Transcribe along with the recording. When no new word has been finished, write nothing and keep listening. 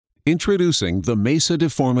Introducing the Mesa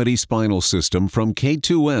Deformity Spinal System from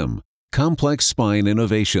K2M, Complex Spine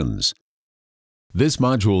Innovations. This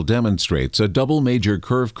module demonstrates a double major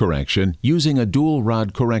curve correction using a dual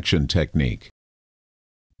rod correction technique.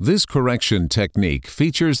 This correction technique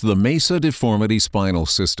features the Mesa Deformity Spinal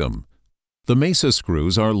System. The Mesa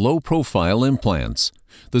screws are low-profile implants.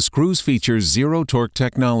 The screws feature zero-torque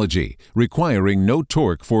technology, requiring no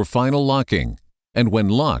torque for final locking, and when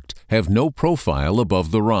locked, have no profile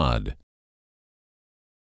above the rod.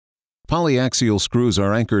 Polyaxial screws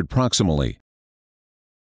are anchored proximally,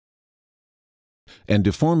 and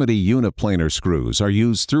deformity uniplanar screws are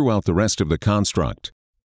used throughout the rest of the construct.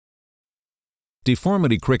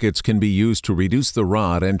 Deformity crickets can be used to reduce the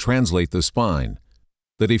rod and translate the spine.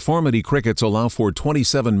 The deformity crickets allow for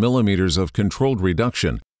 27 millimeters of controlled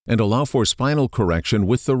reduction and allow for spinal correction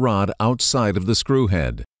with the rod outside of the screw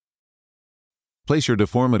head. Place your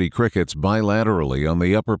deformity crickets bilaterally on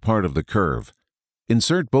the upper part of the curve.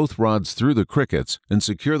 Insert both rods through the crickets and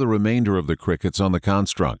secure the remainder of the crickets on the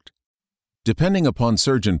construct. Depending upon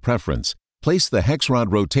surgeon preference, place the hex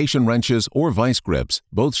rod rotation wrenches or vice grips,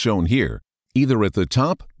 both shown here, either at the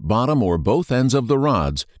top, bottom, or both ends of the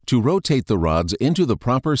rods to rotate the rods into the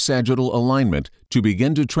proper sagittal alignment to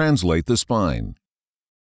begin to translate the spine.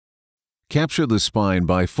 Capture the spine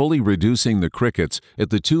by fully reducing the crickets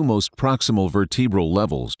at the two most proximal vertebral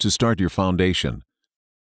levels to start your foundation.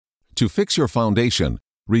 To fix your foundation,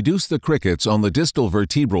 reduce the crickets on the distal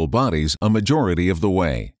vertebral bodies a majority of the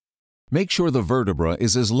way. Make sure the vertebra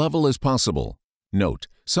is as level as possible. Note,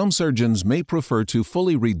 some surgeons may prefer to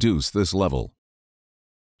fully reduce this level.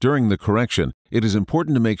 During the correction, it is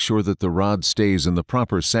important to make sure that the rod stays in the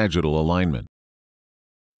proper sagittal alignment.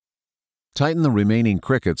 Tighten the remaining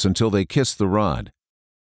crickets until they kiss the rod.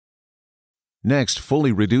 Next,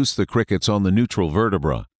 fully reduce the crickets on the neutral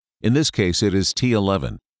vertebra. In this case, it is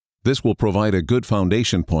T11. This will provide a good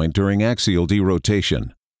foundation point during axial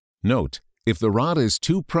derotation. Note, if the rod is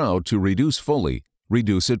too proud to reduce fully,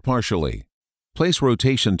 reduce it partially. Place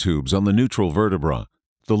rotation tubes on the neutral vertebra.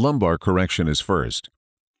 The lumbar correction is first.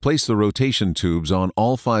 Place the rotation tubes on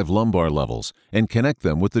all 5 lumbar levels and connect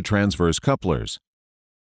them with the transverse couplers.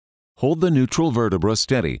 Hold the neutral vertebra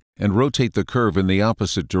steady and rotate the curve in the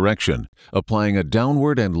opposite direction, applying a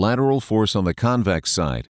downward and lateral force on the convex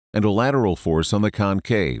side and a lateral force on the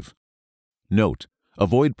concave. Note,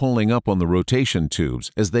 avoid pulling up on the rotation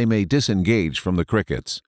tubes as they may disengage from the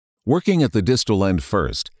crickets. Working at the distal end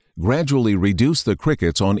first, gradually reduce the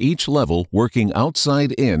crickets on each level working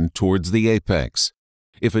outside in towards the apex.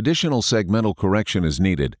 If additional segmental correction is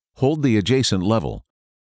needed, hold the adjacent level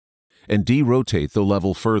and derotate the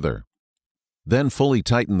level further. Then fully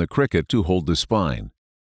tighten the cricket to hold the spine.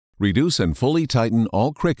 Reduce and fully tighten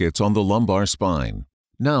all crickets on the lumbar spine.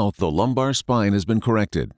 Now the lumbar spine has been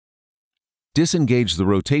corrected. Disengage the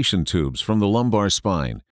rotation tubes from the lumbar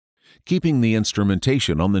spine, keeping the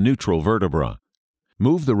instrumentation on the neutral vertebra.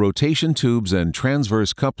 Move the rotation tubes and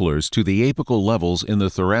transverse couplers to the apical levels in the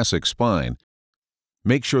thoracic spine.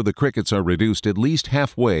 Make sure the crickets are reduced at least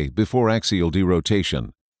halfway before axial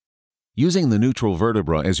derotation. Using the neutral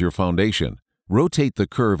vertebra as your foundation, rotate the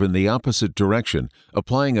curve in the opposite direction,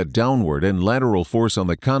 applying a downward and lateral force on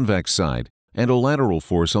the convex side and a lateral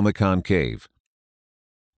force on the concave.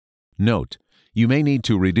 Note, you may need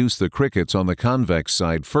to reduce the crickets on the convex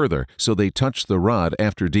side further so they touch the rod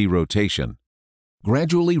after derotation.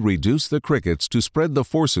 Gradually reduce the crickets to spread the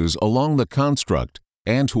forces along the construct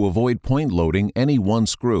and to avoid point loading any one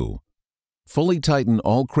screw. Fully tighten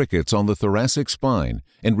all crickets on the thoracic spine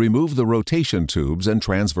and remove the rotation tubes and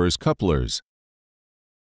transverse couplers.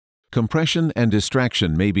 Compression and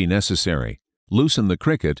distraction may be necessary. Loosen the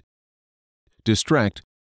cricket, distract,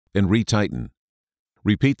 and retighten.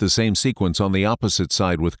 Repeat the same sequence on the opposite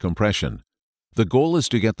side with compression. The goal is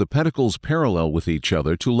to get the pedicles parallel with each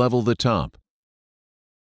other to level the top.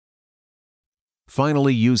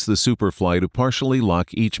 Finally, use the superfly to partially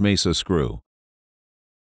lock each Mesa screw.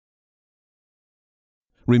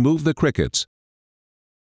 Remove the crickets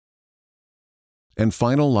and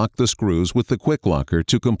final lock the screws with the quick locker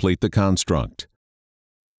to complete the construct.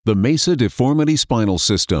 The Mesa Deformity Spinal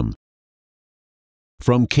System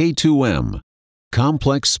from K2M,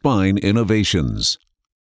 Complex Spine Innovations.